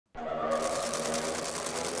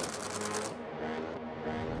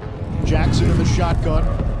Jackson in the shotgun.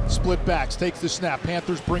 Split backs, takes the snap.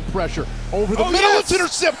 Panthers bring pressure. Over the middle, It's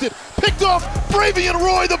intercepted. Picked off Bravian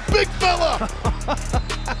Roy, the big fella.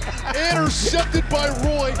 Intercepted by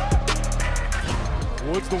Roy.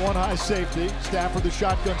 Woods the one high safety. Stafford the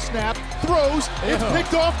shotgun snap. Throws. It's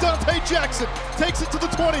picked off. Dante Jackson takes it to the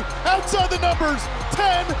 20. Outside the numbers.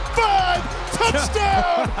 10-5.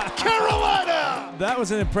 Touchdown, Carolina. That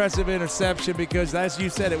was an impressive interception because, as you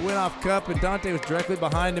said, it went off cup and Dante was directly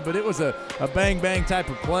behind him, but it was a bang-bang type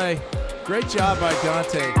of play. Great job by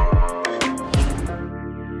Dante.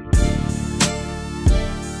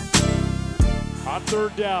 On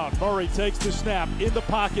third down, Murray takes the snap, in the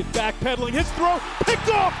pocket, backpedaling, his throw, picked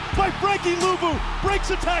off by Frankie Luvu,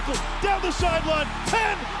 breaks a tackle, down the sideline,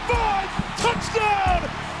 10-5, touchdown,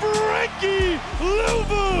 Frankie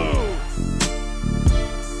Luvu!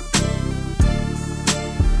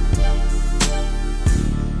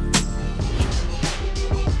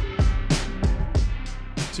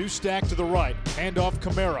 Two stack to the right, handoff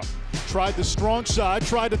Kamara. Tried the strong side,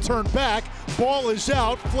 tried to turn back. Ball is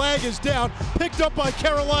out, flag is down, picked up by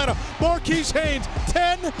Carolina. Marquise Haynes,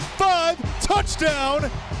 10-5, touchdown.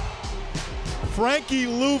 Frankie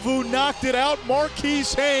Luvu knocked it out.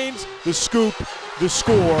 Marquise Haynes, the scoop, the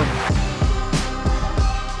score.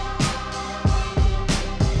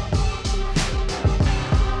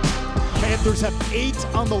 Panthers have 8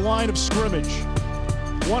 on the line of scrimmage.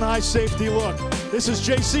 One high safety look. This is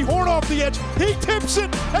J.C. Horn off the edge. He tips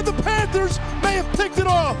it, and the Panthers may have picked it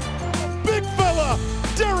off. Big fella,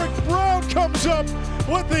 Derek Brown comes up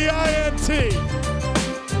with the INT.